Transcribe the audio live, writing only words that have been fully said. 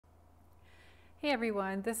Hey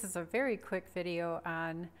everyone, this is a very quick video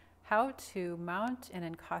on how to mount an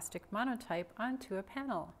encaustic monotype onto a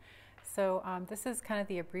panel. So this is kind of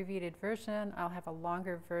the abbreviated version. I'll have a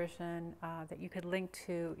longer version that you could link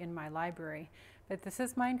to in my library. But this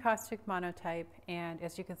is my encaustic monotype, and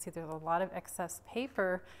as you can see, there's a lot of excess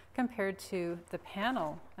paper compared to the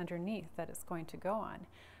panel underneath that it's going to go on.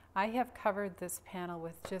 I have covered this panel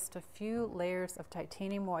with just a few layers of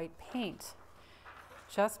titanium white paint,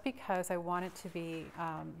 just because I want it to be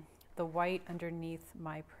the white underneath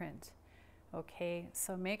my print. Okay,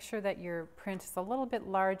 so make sure that your print is a little bit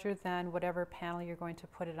larger than whatever panel you're going to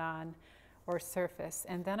put it on or surface.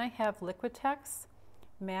 And then I have Liquitex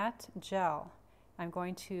matte gel. I'm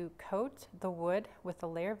going to coat the wood with a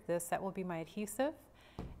layer of this. That will be my adhesive.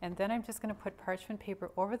 And then I'm just going to put parchment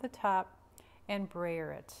paper over the top and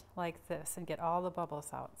brayer it like this and get all the bubbles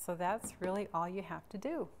out. So that's really all you have to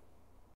do.